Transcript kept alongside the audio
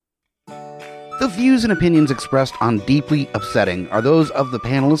The views and opinions expressed on Deeply Upsetting are those of the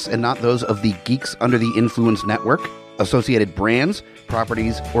panelists and not those of the Geeks Under the Influence Network, associated brands,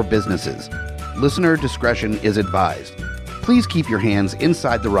 properties, or businesses. Listener discretion is advised. Please keep your hands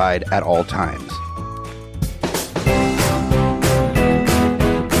inside the ride at all times.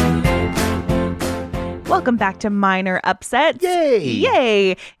 Welcome back to Minor Upsets. Yay!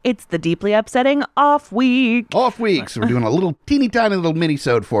 Yay! It's the Deeply Upsetting off week. Off week, so we're doing a little teeny tiny little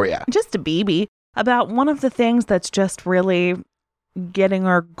mini-sode for you. Just a BB about one of the things that's just really getting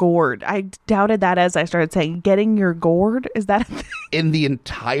our gourd. I doubted that as I started saying, getting your gourd? Is that a thing? In the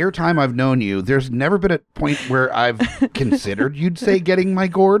entire time I've known you, there's never been a point where I've considered you'd say getting my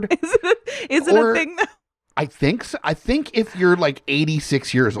gourd. Is it a thing though? I think so. I think if you're like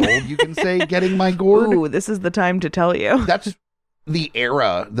 86 years old, you can say getting my gourd. Ooh, this is the time to tell you. That's the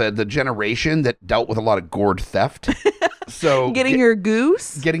era, the generation that dealt with a lot of gourd theft. So getting your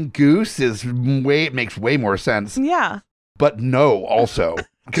goose? Getting goose makes way more sense. Yeah. But no, also.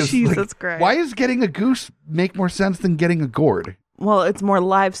 Jesus Christ. Why does getting a goose make more sense than getting a gourd? Well, it's more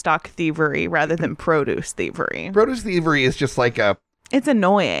livestock thievery rather than produce thievery. Produce thievery is just like it's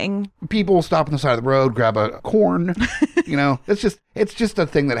annoying. People stop on the side of the road, grab a corn. It's just a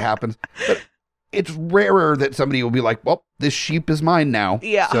thing that happens. But it's rarer that somebody will be like, well, this sheep is mine now.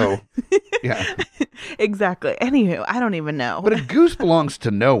 Yeah. So, yeah. Exactly. Anywho, I don't even know. But a goose belongs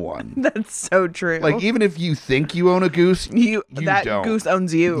to no one. That's so true. Like, even if you think you own a goose, you that don't. Goose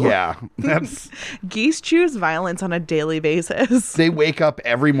owns you. Yeah. Geese choose violence on a daily basis. They wake up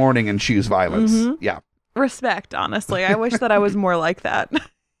every morning and choose violence. Mm-hmm. Yeah. Respect, honestly. I wish that I was more like that.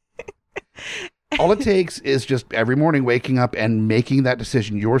 All it takes is just every morning waking up and making that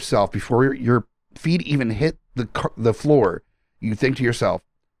decision yourself before your feet even hit the floor. You think to yourself,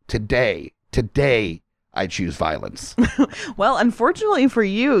 today, I choose violence. Well, unfortunately for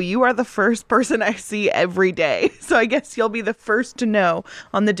you, you are the first person I see every day. So I guess you'll be the first to know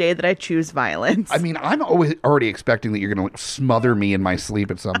on the day that I choose violence. I mean, I'm already expecting that you're going to smother me in my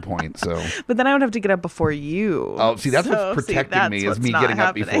sleep at some point. So, but then I would have to get up before you. Oh, see, that's what's protecting me is me getting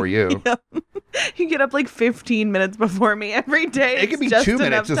up before you. Yep. You get up like 15 minutes before me every day. It can be 2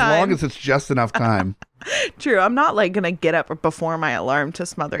 minutes as long as it's just enough time. True. I'm not like going to get up before my alarm to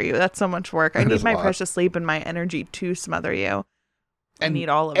smother you. That's so much work. I need my precious sleep and my energy to smother you. I need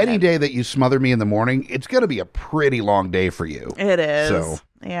all of it. Any day that you smother me in the morning, it's going to be a pretty long day for you. It is. So,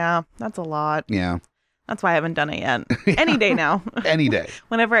 yeah, that's a lot. Yeah. That's why I haven't done it yet. Any day now. Any day.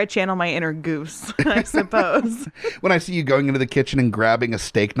 Whenever I channel my inner goose, I suppose. When I see you going into the kitchen and grabbing a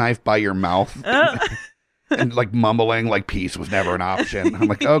steak knife by your mouth and like mumbling like peace was never an option. I'm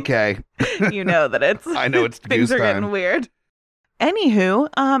like, okay. You know that I know it's things goose are time. getting weird. Anywho,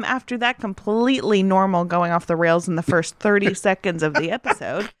 after that completely normal going off the rails in the first 30 seconds of the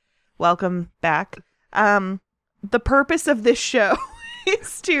episode, welcome back. The purpose of this show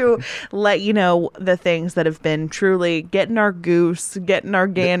is to let you know the things that have been truly getting our goose, getting our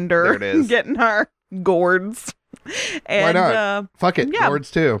gander, there it is. Getting our gourds. And, why not? Fuck it. Yeah.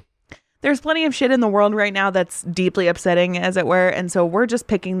 Gourds too. There's plenty of shit in the world right now that's deeply upsetting, as it were. And so we're just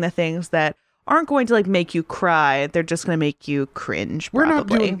picking the things that aren't going to like make you cry. They're just going to make you cringe. We're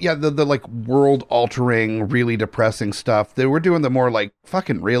probably. not doing, the like world altering, really depressing stuff. We're doing the more like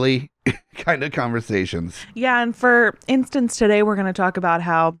fucking really kind of conversations. Yeah. And for instance, today we're going to talk about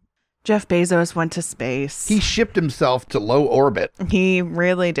how Jeff Bezos went to space. He shipped himself to low orbit. He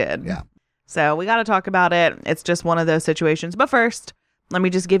really did. Yeah. So we got to talk about it. It's just one of those situations. But first, let me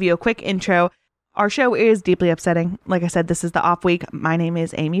just give you a quick intro. Our show is deeply upsetting. Like I said, this is the off week. My name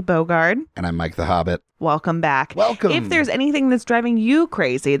is Amy Bogard. And I'm Mike the Hobbit. Welcome back. Welcome. If there's anything that's driving you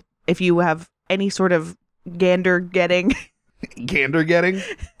crazy, if you have any sort of gander getting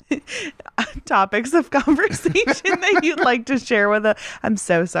topics of conversation that you'd like to share with us, I'm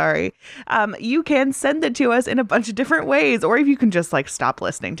so sorry. You can send it to us in a bunch of different ways, or if you can just like stop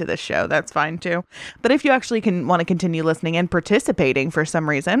listening to this show, that's fine too. But if you actually want to continue listening and participating for some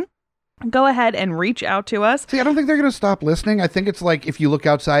reason, go ahead and reach out to us. See, I don't think they're going to stop listening. I think it's like if you look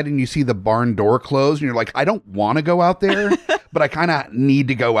outside and you see the barn door closed and you're like, I don't want to go out there, but I kind of need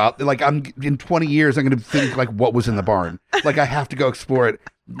to go out. Like in 20 years, I'm going to think like what was in the barn. Like I have to go explore it.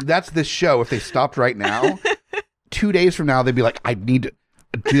 That's this show. If they stopped right now, 2 days from now, they'd be like, I need to.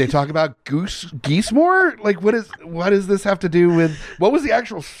 Do they talk about geese more? Like, what does this have to do with, what was the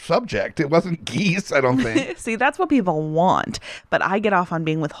actual subject? It wasn't geese, I don't think. See, that's what people want, but I get off on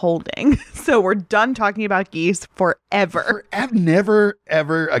being withholding. So we're done talking about geese forever. Never,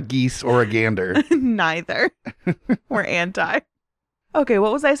 ever a geese or a gander. Neither. We're anti. Okay,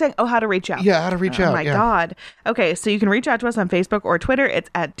 what was I saying? Oh, how to reach out. Yeah, how to reach out. Oh my God. Okay, so you can reach out to us on Facebook or Twitter. It's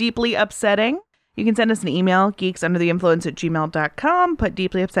at Deeply Upsetting. You can send us an email, geeksundertheinfluence@gmail.com, put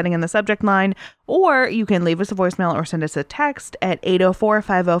deeply upsetting in the subject line, or you can leave us a voicemail or send us a text at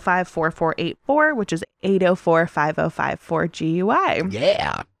 804-505-4484, which is 804-505-4GUI.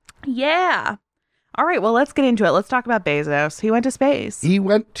 Yeah. Yeah. All right, well, let's get into it. Let's talk about Bezos. He went to space. He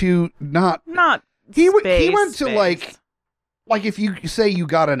went to Not he space, went to space. like if you say you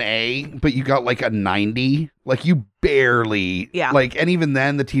got an A, but you got like a 90, like you barely, like, and even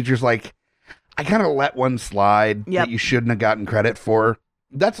then the teacher's like, I kind of let one slide that you shouldn't have gotten credit for.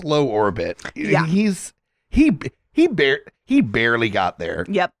 That's low orbit. Yeah. He barely got there.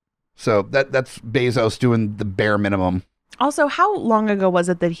 Yep. So that's Bezos doing the bare minimum. Also, how long ago was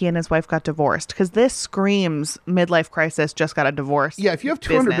it that he and his wife got divorced? Because this screams midlife crisis, just got a divorce. Yeah, if you have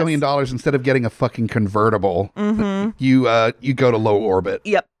 $200 million instead of getting a fucking convertible, you go to low orbit.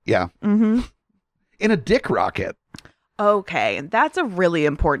 Yep. Yeah. In a dick rocket. Okay, that's a really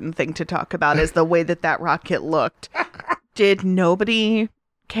important thing to talk about is the way that rocket looked. Did nobody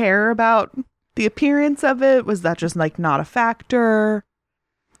care about the appearance of it? Was that just like not a factor?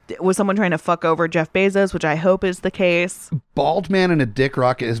 Was someone trying to fuck over Jeff Bezos, which I hope is the case? Bald Man in a Dick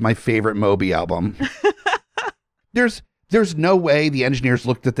Rocket is my favorite Moby album. There's no way the engineers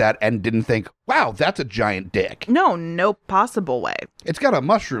looked at that and didn't think, wow, that's a giant dick. No possible way. It's got a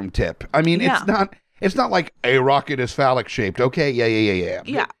mushroom tip. I mean, it's not like a rocket is phallic shaped. Okay, yeah.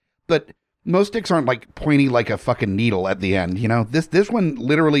 Yeah. But most dicks aren't like pointy like a fucking needle at the end, you know? This one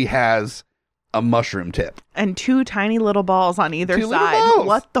literally has a mushroom tip. And two tiny little balls on either Two little side. balls.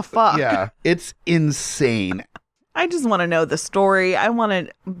 What the fuck? Yeah, it's insane. I just want to know the story. I want to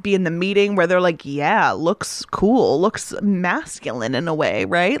be in the meeting where they're like, yeah, looks cool, looks masculine in a way,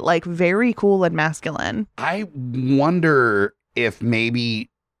 right? Like very cool and masculine. I wonder if maybe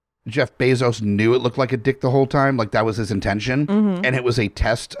Jeff Bezos knew it looked like a dick the whole time, like that was his intention, and it was a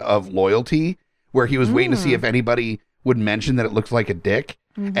test of loyalty where he was waiting to see if anybody would mention that it looked like a dick,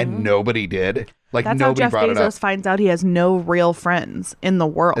 and nobody did. Like That's nobody how Jeff brought it up. Bezos finds out he has no real friends in the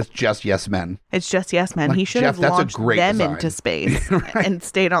world. It's just yes men. It's just yes men. Like, He should Jeff, have that's a launched great them design. into space and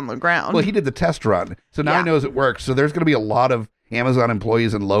stayed on the ground. Well, he did the test run, so now he knows it works. So there's going to be a lot of Amazon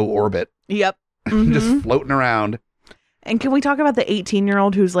employees in low orbit, Yep. just floating around. And can we talk about the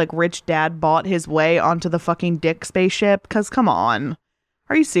 18-year-old who's like rich dad bought his way onto the fucking dick spaceship? Because come on.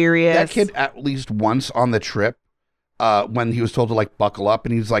 Are you serious? That kid at least once on the trip, when he was told to like buckle up,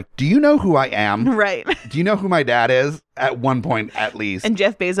 and he's like, do you know who I am? Right. Do you know who my dad is? At one point, at least. And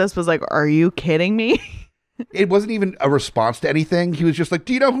Jeff Bezos was like, are you kidding me? It wasn't even a response to anything. He was just like,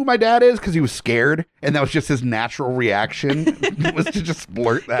 do you know who my dad is? Because he was scared. And that was just his natural reaction, was to just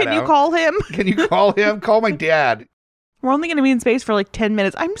blurt that out. Can you call him? Can you call him? Call my dad. We're only going to be in space for like 10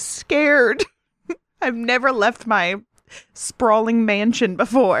 minutes. I'm scared. I've never left my sprawling mansion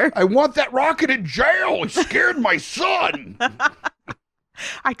before. I want that rocket in jail. He scared my son.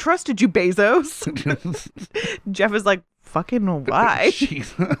 I trusted you, Bezos. Jeff is like, fucking why?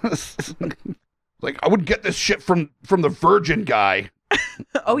 Jesus. Like, I wouldn't get this shit from the Virgin guy.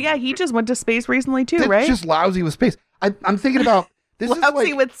 Oh, yeah. He just went to space recently, too, That's right? just lousy with space. I'm thinking about this.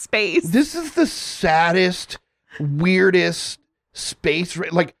 Lousy with space. This is the saddest, weirdest space.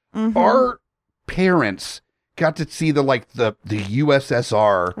 Like, our parents got to see the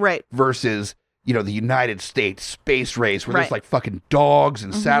USSR right versus, you know, the United States space race where right. there's like fucking dogs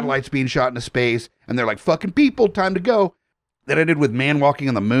and satellites being shot into space, and they're like, fucking people, time to go. That ended with man walking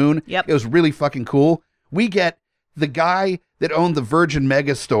on the moon. Yep. It was really fucking cool. We get the guy that owned the Virgin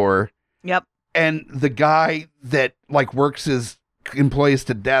Megastore. Yep. And the guy that like works his employees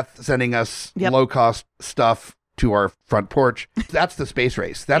to death, sending us low cost stuff to our front porch. That's the space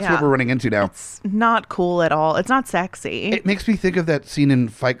race. That's what we're running into now. It's not cool at all. It's not sexy. It makes me think of that scene in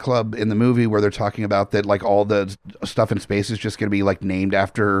Fight Club in the movie where they're talking about that, like all the stuff in space is just going to be like named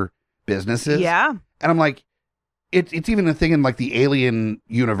after businesses. Yeah. And I'm like, it's even a thing in like the Alien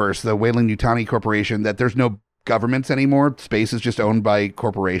universe, the Weyland-Yutani Corporation, that there's no governments anymore. Space is just owned by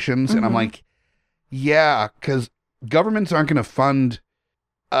corporations. And I'm like, yeah, because governments aren't going to fund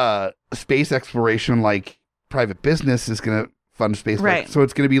space exploration like private business is going to fund space. Right. So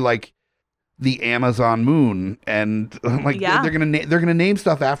it's going to be like the Amazon moon, and like they're going to name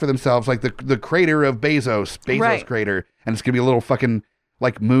stuff after themselves, like the crater of Bezos crater, and it's going to be a little fucking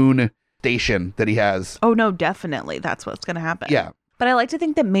like moon station that he has. Oh no, definitely. That's what's going to happen. Yeah. But I like to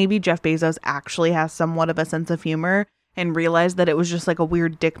think that maybe Jeff Bezos actually has somewhat of a sense of humor and realized that it was just like a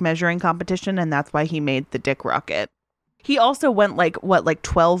weird dick measuring competition, and that's why he made the dick rocket. He also went like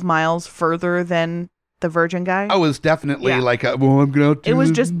 12 miles further than the Virgin guy. Oh, it was definitely like, well, I'm going to. It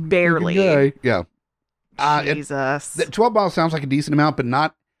was just barely. Yeah. Jesus. 12 miles sounds like a decent amount, but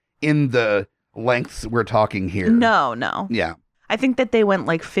not in the lengths we're talking here. No. Yeah. I think that they went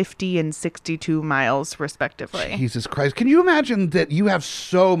like 50 and 62 miles respectively. Jesus Christ. Can you imagine that you have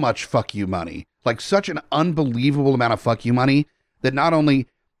so much fuck you money, like such an unbelievable amount of fuck you money, that not only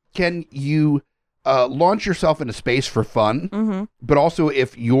can you launch yourself into space for fun, but also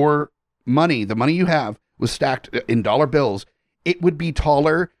if your money, the money you have, was stacked in dollar bills, it would be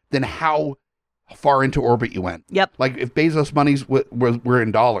taller than how far into orbit you went. Yep. Like if Bezos' monies were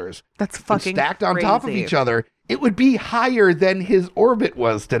in dollars. That's fucking stacked on crazy. top of each other, it would be higher than his orbit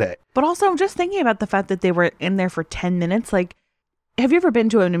was today. But also, I'm just thinking about the fact that they were in there for 10 minutes. Like, have you ever been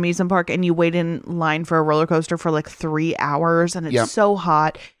to an amusement park and you wait in line for a roller coaster for like 3 hours and it's so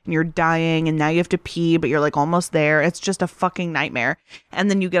hot and you're dying and now you have to pee, but you're like almost there. It's just a fucking nightmare. And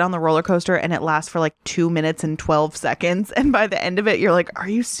then you get on the roller coaster and it lasts for like 2 minutes and 12 seconds. And by the end of it, you're like, are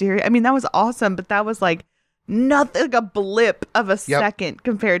you serious? I mean, that was awesome, but that was like nothing, like a blip of a second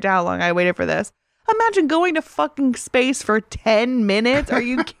compared to how long I waited for this. Imagine going to fucking space for 10 minutes. Are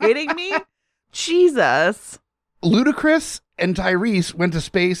you kidding me? Jesus. Ludacris and Tyrese went to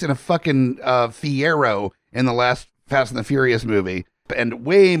space in a fucking Fiero in the last Fast and the Furious movie, and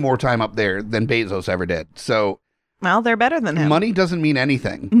way more time up there than Bezos ever did. So, well, they're better than him. Money doesn't mean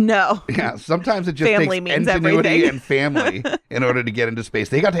anything. No. Yeah, sometimes it just family takes means ingenuity everything. and family in order to get into space.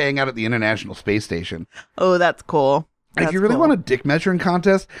 They got to hang out at the International Space Station. Oh, that's cool. And if you really want a dick measuring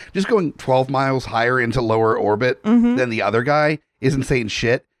contest, just going 12 miles higher into lower orbit than the other guy isn't saying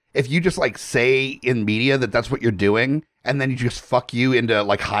shit. If you just like say in media that that's what you're doing, and then you just fuck you into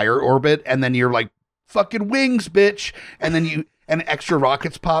like higher orbit, and then you're like fucking wings, bitch, and then and extra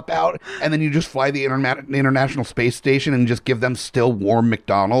rockets pop out, and then you just fly the International Space Station and just give them still warm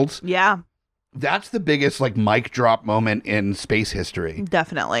McDonald's. Yeah. That's the biggest like mic drop moment in space history.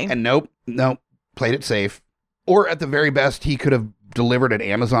 Definitely. And nope, played it safe. Or at the very best, he could have delivered an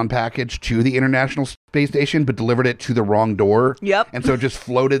Amazon package to the International Space Station, but delivered it to the wrong door. Yep. And so it just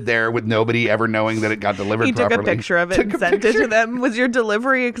floated there with nobody ever knowing that it got delivered he properly. Took a picture of it and sent it to them. Was your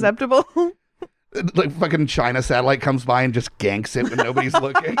delivery acceptable? Like fucking China satellite comes by and just ganks it when nobody's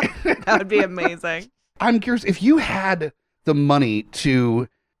looking. That would be amazing. I'm curious, if you had the money to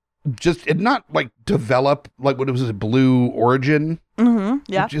just not like develop like what it was, a Blue Origin,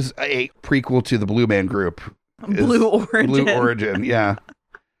 yeah, which is a prequel to the Blue Man Group. Blue Origin. Blue Origin, yeah.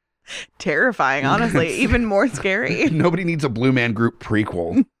 Terrifying, honestly. Even more scary. Nobody needs a Blue Man Group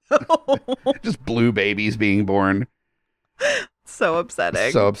prequel. Just blue babies being born. So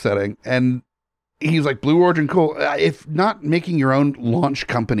upsetting. So upsetting. And he's like, Blue Origin, cool. If not making your own launch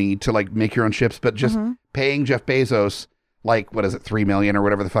company to like make your own ships, but just paying Jeff Bezos, like, what is it, $3 million or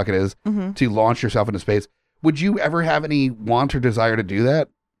whatever the fuck it is, to launch yourself into space. Would you ever have any want or desire to do that?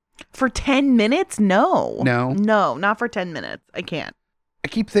 For 10 minutes? No. No? No, not for 10 minutes. I can't. I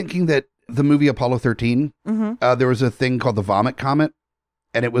keep thinking that the movie Apollo 13, there was a thing called the Vomit Comet,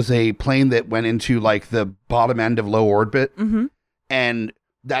 and it was a plane that went into like the bottom end of low orbit, and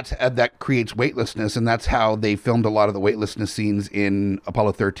that creates weightlessness, and that's how they filmed a lot of the weightlessness scenes in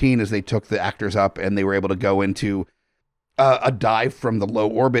Apollo 13, is they took the actors up and they were able to go into a dive from the low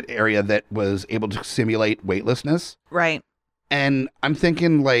orbit area that was able to simulate weightlessness. Right. And I'm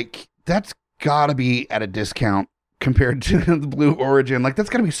thinking, like, that's gotta be at a discount compared to the Blue Origin. Like, that's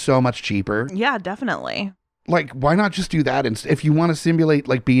gotta be so much cheaper. Yeah, definitely. Like, why not just do that? And if you want to simulate,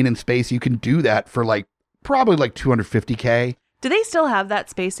 like, being in space, you can do that for, like, probably, like, $250K. Do they still have that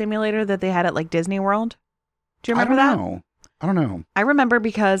space simulator that they had at, like, Disney World? Do you remember that? I don't know. I remember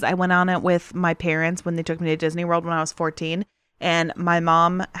because I went on it with my parents when they took me to Disney World when I was 14. And my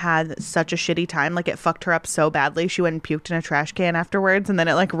mom had such a shitty time. Like, it fucked her up so badly. She went and puked in a trash can afterwards. And then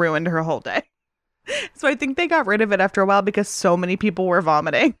it, like, ruined her whole day. So I think they got rid of it after a while because so many people were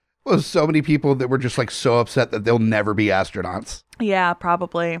vomiting. Well, so many people that were just, like, so upset that they'll never be astronauts. Yeah,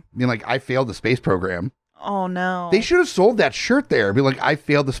 probably. I mean, like, I failed the space program. Oh, no. They should have sold that shirt there. Be like, I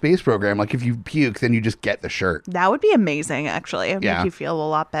failed the space program. Like, if you puke, then you just get the shirt. That would be amazing, actually. It would make you feel a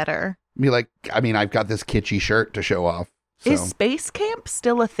lot better. Be like, I mean, I've got this kitschy shirt to show off. So. Is space camp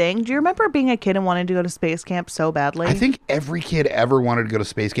still a thing? Do you remember being a kid and wanting to go to space camp so badly? I think every kid ever wanted to go to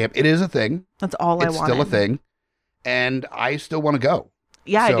space camp. It is a thing. That's all I wanted. It's still a thing. And I still want to go.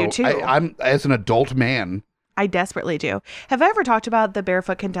 Yeah, so I do too. I'm as an adult man. I desperately do. Have I ever talked about the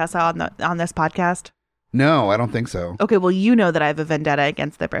Barefoot Contessa on this podcast? No, I don't think so. Okay, well, you know that I have a vendetta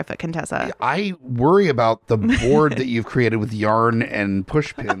against the Barefoot Contessa. I worry about the board that you've created with yarn and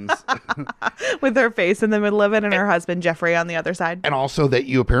push pins. With her face in the middle of it and her husband, Jeffrey, on the other side. And also that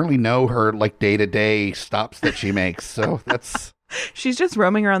you apparently know her, like, day-to-day stops that she makes. So that's... She's just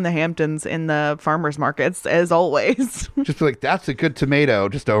roaming around the Hamptons in the farmers markets, as always. Just be like, that's a good tomato,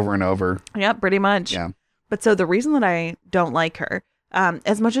 just over and over. Yep, pretty much. Yeah. But so the reason that I don't like her,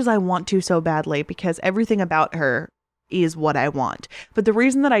 as much as I want to so badly, because everything about her is what I want. But the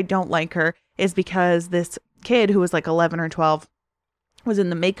reason that I don't like her is because this kid who was like 11 or 12 was in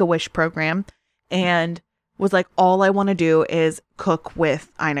the Make-A-Wish program and was like, all I want to do is cook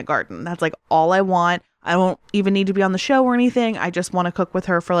with Ina Garten. That's like all I want. I don't even need to be on the show or anything. I just want to cook with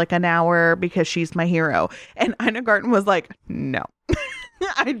her for like an hour because she's my hero. And Ina Garten was like, no,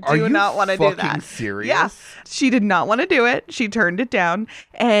 I do not want to do that. Are you fucking serious? Yeah, she did not want to do it. She turned it down.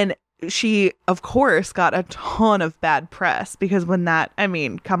 And she, of course, got a ton of bad press because when that, I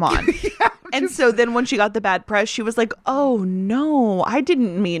mean, come on. And so then when she got the bad press, she was like, oh, no, I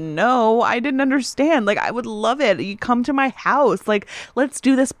didn't mean no. I didn't understand. Like, I would love it. You come to my house. Like, let's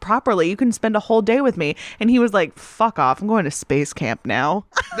do this properly. You can spend a whole day with me. And he was like, fuck off. I'm going to space camp now.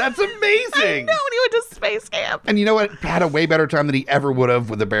 That's amazing. I know. And he went to space camp. And you know what? Had a way better time than he ever would have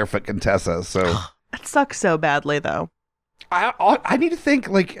with the Barefoot Contessa. So That sucks so badly, though. I need to think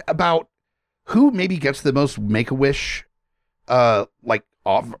like about who maybe gets the most Make-A-Wish like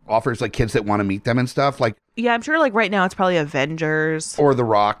offers, like kids that want to meet them and stuff, like Yeah, I'm sure like right now it's probably Avengers or The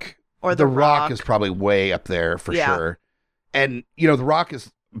Rock. or The Rock is probably way up there for sure. And you know, The Rock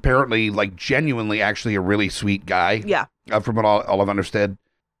is apparently like genuinely actually a really sweet guy. Yeah. From what all I've understood.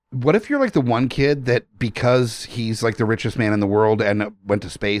 What if you're like the one kid that because he's like the richest man in the world and went to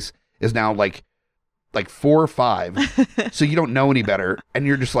space is now like 4 or 5, so you don't know any better, and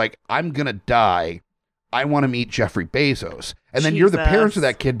you're just like, I'm gonna die. I want to meet Jeffrey Bezos. And then you're the parents of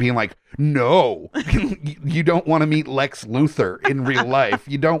that kid being like, no, you don't want to meet Lex Luthor in real life.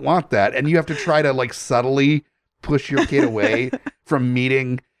 You don't want that. And you have to try to like subtly push your kid away from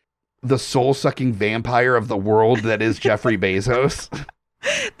meeting the soul-sucking vampire of the world that is Jeffrey Bezos.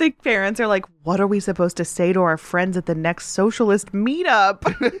 The parents are like, what are we supposed to say to our friends at the next socialist meetup?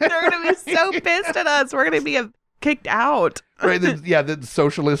 They're going to be so pissed at us. We're going to be kicked out. Right. The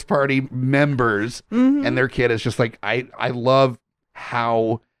Socialist Party members and their kid is just like, I love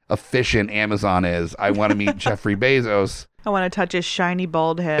how efficient Amazon is. I want to meet Jeffrey Bezos. I want to touch his shiny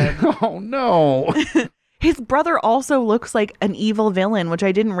bald head. Oh, no. His brother also looks like an evil villain, which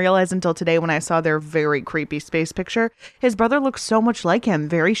I didn't realize until today when I saw their very creepy space picture. His brother looks so much like him.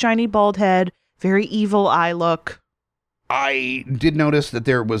 Very shiny bald head, very evil eye look. I did notice that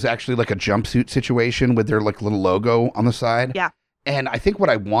there was actually like a jumpsuit situation with their like little logo on the side. Yeah. And I think what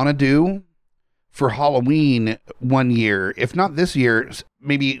I want to do for Halloween one year, if not this year,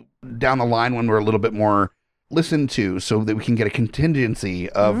 maybe down the line when we're a little bit more listened to so that we can get a contingency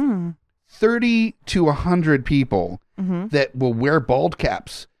of 30 to 100 people that will wear bald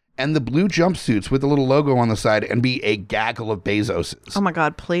caps and the blue jumpsuits with the little logo on the side and be a gaggle of Bezoses. Oh my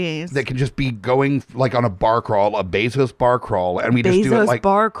God, please. That can just be going like on a bar crawl, a Bezos bar crawl, and we just do it like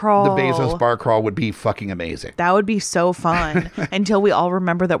bar crawl. The Bezos bar crawl would be fucking amazing. That would be so fun until we all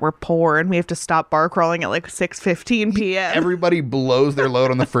remember that we're poor and we have to stop bar crawling at like 6:15 p.m. Everybody blows their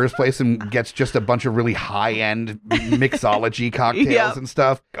load on the first place and gets just a bunch of really high-end mixology cocktails and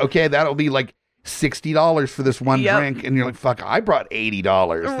stuff. Okay, that'll be like $60 for this one drink, and you're like, fuck, I brought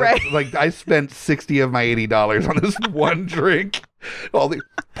 $80. Right. Like I spent 60 of my $80 on this one drink. All the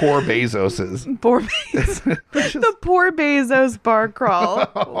poor Bezoses. Poor Bezos. The poor Bezos bar crawl.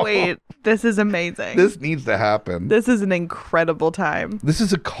 Wait, this is amazing. This needs to happen. This is an incredible time. This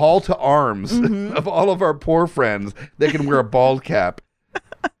is a call to arms of all of our poor friends that can wear a bald cap.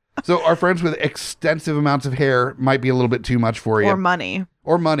 So our friends with extensive amounts of hair might be a little bit too much for you. Or money.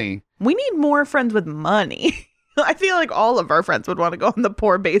 Or money. We need more friends with money. I feel like all of our friends would want to go on the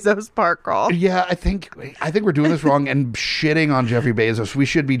poor Bezos bar crawl. Yeah, I think we're doing this wrong and shitting on Jeffrey Bezos. We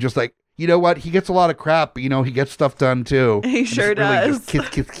should be just like, you know what? He gets a lot of crap, but you know, he gets stuff done too. He sure does. Really just kiss,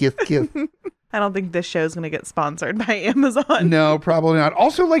 kiss, kiss, kiss. I don't think this show's going to get sponsored by Amazon. No, probably not.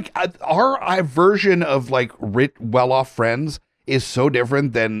 Also, like our version of like rich, well-off friends is so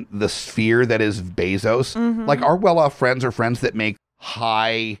different than the sphere that is Bezos. Like our well-off friends are friends that make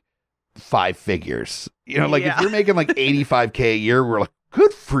high 5 figures. You know, like if you're making like 85K a year, we're like,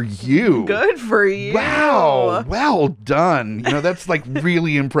 good for you. Good for you. Wow. Well done. You know, that's like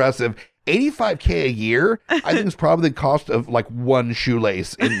really impressive. 85K a year, I think is probably the cost of like one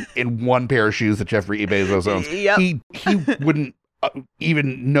shoelace in one pair of shoes that Jeffrey Bezos owns. Yep. He wouldn't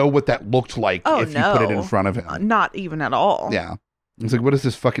even know what that looked like if you put it in front of him. Not even at all. Yeah. It's like, what is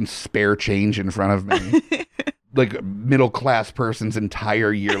this fucking spare change in front of me? Like a middle class person's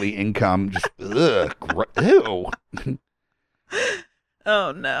entire yearly income. Just, ew.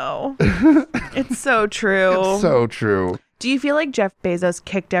 Oh, no. It's so true. It's so true. Do you feel like Jeff Bezos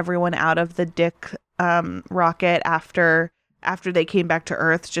kicked everyone out of the dick rocket after they came back to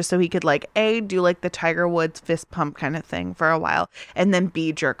Earth, just so he could like A, do like the Tiger Woods fist pump kind of thing for a while, and then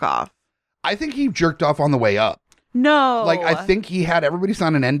B, jerk off? I think he jerked off on the way up. No. Like, I think he had everybody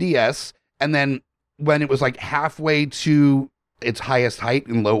sign an NDS, and then when it was like halfway to its highest height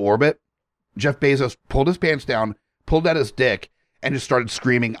in low orbit, Jeff Bezos pulled his pants down, pulled out his dick, and just started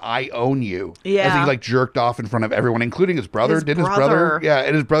screaming, "I own you." Yeah. As he like jerked off in front of everyone, including his brother. His brother? Yeah,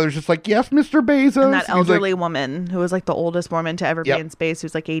 and his brother's just like, "Yes, Mr. Bezos." And that elderly woman who was like the oldest woman to ever be in space,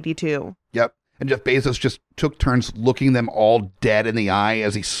 who's like 82. Yep. And Jeff Bezos just took turns looking them all dead in the eye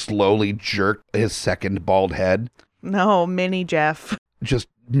as he slowly jerked his second bald head. No, mini Jeff. Just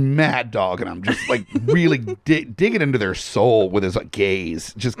mad dogging them, just like really digging into their soul with his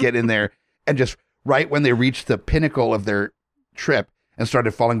gaze. Just get in there, and just right when they reached the pinnacle of their trip and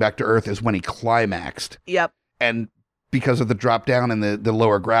started falling back to Earth is when he climaxed. Yep. And because of the drop down and the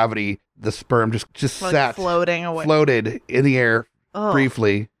lower gravity, the sperm just like sat floating away, floated in the air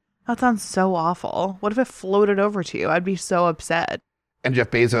briefly. That sounds so awful. What if it floated over to you? I'd be so upset. And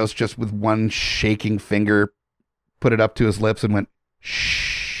Jeff Bezos just with one shaking finger put it up to his lips and went,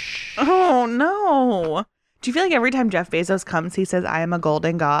 "Shh." Oh no. Do you feel like every time Jeff Bezos comes, he says, "I am a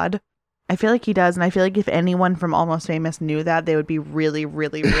golden god"? I feel like he does, and I feel like if anyone from Almost Famous knew that, they would be really,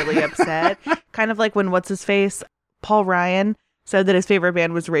 really, really upset. Kind of like when what's-his-face, Paul Ryan, said that his favorite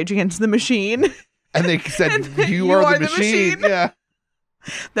band was Rage Against the Machine. And they said, you are the machine. Yeah.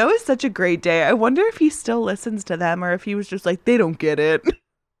 That was such a great day. I wonder if he still listens to them, or if he was just like, they don't get it.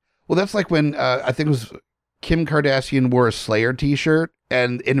 Well, that's like when, I think it was Kim Kardashian wore a Slayer t-shirt,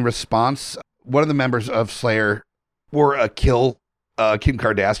 and in response, one of the members of Slayer wore a Kill Kim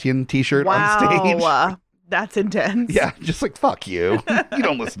Kardashian t-shirt on stage. Wow, that's intense. Yeah, just like, fuck you. You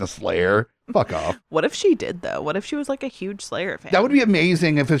don't listen to Slayer. Fuck off. What if she did, though? What if she was like a huge Slayer fan? That would be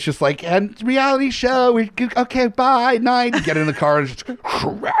amazing if it's just like, and reality show, okay, bye, night. Get in the car and just,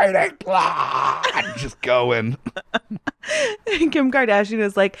 just going. Kim Kardashian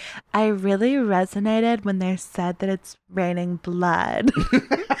is like, I really resonated when they said that it's raining blood.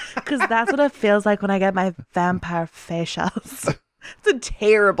 Because that's what it feels like when I get my vampire facials. It's a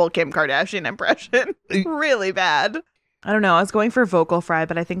terrible Kim Kardashian impression. Really bad. I don't know. I was going for vocal fry,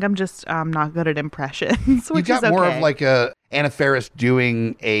 but I think I'm just not good at impressions. You've got more of like a Anna Faris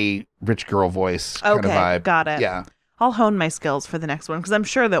doing a rich girl voice kind of vibe. Got it. Yeah. I'll hone my skills for the next one, because I'm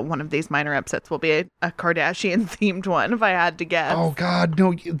sure that one of these minor upsets will be a Kardashian themed one if I had to guess. Oh God,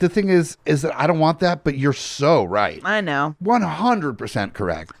 no. The thing is that I don't want that, but you're so right. I know. 100%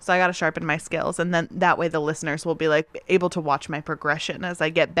 correct. So I got to sharpen my skills, and then that way the listeners will be like able to watch my progression as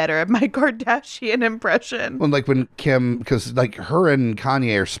I get better at my Kardashian impression. Well, like when Kim, because like her and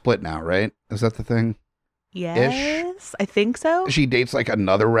Kanye are split now, right? Is that the thing? Yes, I think so. She dates like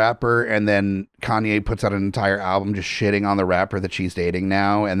another rapper, and then Kanye puts out an entire album just shitting on the rapper that she's dating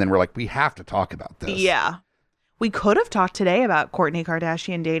now. And then we're like, we have to talk about this. Yeah. We could have talked today about Kourtney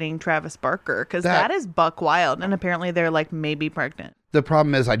Kardashian dating Travis Barker, because that is buck wild. And apparently they're like maybe pregnant. The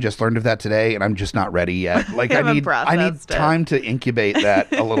problem is I just learned of that today, and I'm just not ready yet. Like I need time to incubate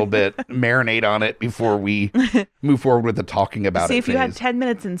that a little bit, marinate on it before we move forward with the talking about it. See, if you had 10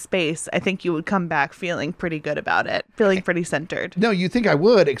 minutes in space, I think you would come back feeling pretty good about it, feeling pretty centered. No, you think I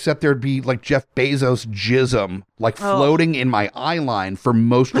would, except there'd be like Jeff Bezos jism like floating in my eye line for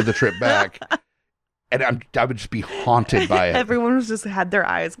most of the trip back. And I would just be haunted by it. Everyone was just had their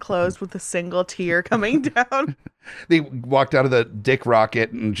eyes closed with a single tear coming down. They walked out of the dick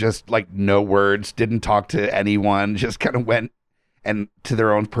rocket and just like no words, didn't talk to anyone, just kind of went and to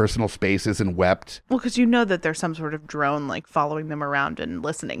their own personal spaces and wept. Well, because you know that there's some sort of drone like following them around and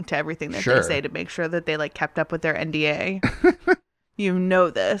listening to everything that they say to make sure that they like kept up with their NDA. You know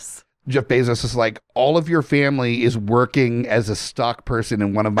this. Jeff Bezos is like, all of your family is working as a stock person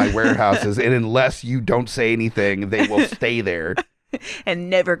in one of my warehouses, and unless you don't say anything, they will stay there. And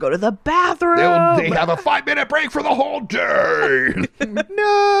never go to the bathroom. They have a 5-minute break for the whole day.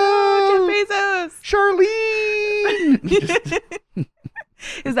 No, Jeff Bezos. Charlene.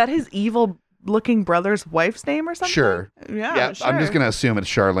 Is that his evil-looking brother's wife's name or something? Sure. Yeah, sure. I'm just going to assume it's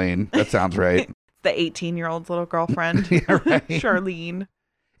Charlene. That sounds right. The 18-year-old's little girlfriend. Yeah, right. Charlene.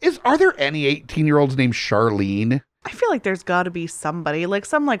 Are there any 18-year-olds named Charlene? I feel like there's got to be somebody, like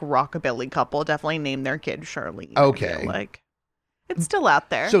some like rockabilly couple definitely named their kid Charlene. Okay. Like it's still out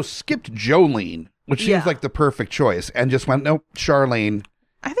there. So skipped Jolene, which seems like the perfect choice, and just went, nope, Charlene.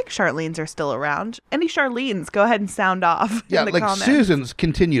 I think Charlene's are still around. Any Charlene's, go ahead and sound off. Yeah, in the like comments. Susan's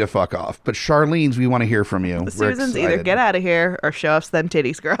continue to fuck off, but Charlene's, we want to hear from you. We're Susan's either excited. get out of here or show us them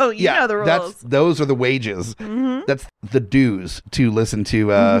titties, girl. You know the rules. Those are the wages. That's the dues to listen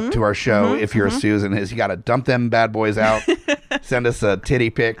to our show. If you're a Susan, is you got to dump them bad boys out. Send us a titty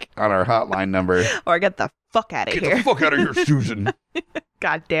pic on our hotline number. Or get the fuck out of here. Get the fuck out of here, Susan.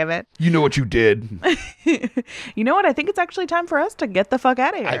 God damn it. You know what you did. You know what? I think it's actually time for us to get the fuck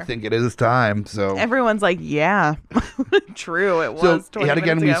out of here. I think it is time. So everyone's like, yeah, true. It was. So yet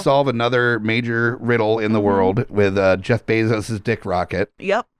again, we solve another major riddle in the world with Jeff Bezos' dick rocket.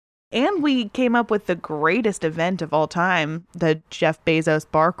 Yep. And we came up with the greatest event of all time, the Jeff Bezos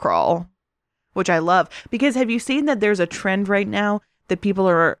bar crawl, which I love. Because have you seen that there's a trend right now that people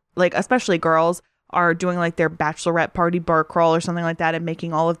are like, especially girls, are doing like their bachelorette party bar crawl or something like that and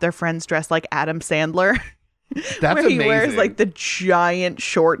making all of their friends dress like Adam Sandler. That's where he amazing. wears like the giant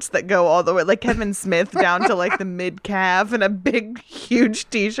shorts that go all the way, like Kevin Smith down to like the mid calf and a big, huge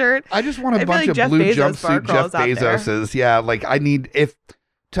t-shirt. I just want a I feel bunch like of Jeff blue Bezos jumpsuit bar Jeff crawls out there. Bezoses. Yeah, like I need,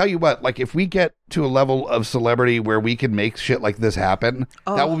 tell you what, like if we get to a level of celebrity where we can make shit like this happen,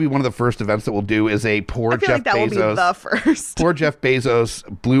 that will be one of the first events that we'll do is a poor I feel Jeff like that will Bezos. be the first. Poor Jeff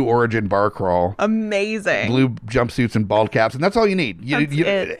Bezos Blue Origin bar crawl. Amazing. Blue jumpsuits and bald caps, and that's all you need. That's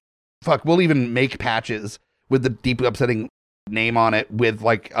it. Fuck, we'll even make patches with the deeply upsetting name on it with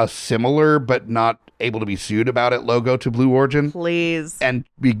like a similar but not able to be sued about it logo to Blue Origin. Please. And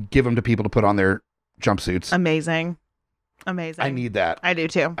we give them to people to put on their jumpsuits. Amazing. Amazing. I need that. I do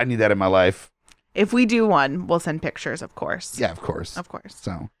too. I need that in my life. If we do one, we'll send pictures, of course. Yeah, of course. Of course.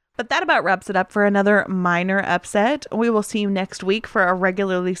 So, but that about wraps it up for another minor upset. We will see you next week for a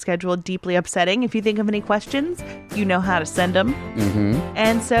regularly scheduled Deeply Upsetting. If you think of any questions, you know how to send them.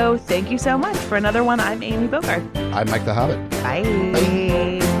 And so thank you so much. For another one, I'm Amy Bogart. I'm Mike the Hobbit. Bye.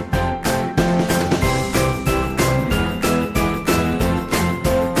 Bye.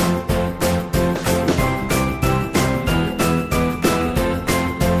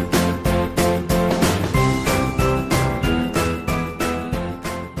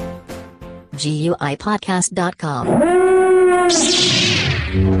 GUIPodcast.com.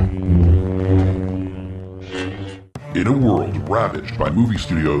 In a world ravaged by movie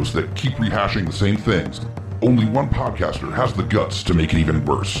studios that keep rehashing the same things, only one podcaster has the guts to make it even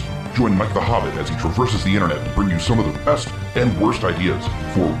worse. Join Mike the Hobbit as he traverses the internet to bring you some of the best and worst ideas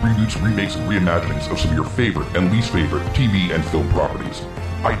for reboots, remakes, and reimaginings of some of your favorite and least favorite TV and film properties.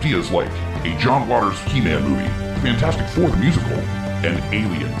 Ideas like a John Waters He-Man movie, Fantastic Four the musical, and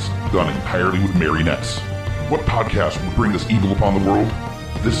Aliens, done entirely with marionettes. What podcast would bring this evil upon the world?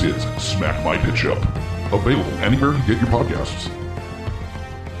 This is Smack My Pitch Up. Available anywhere you get your podcasts.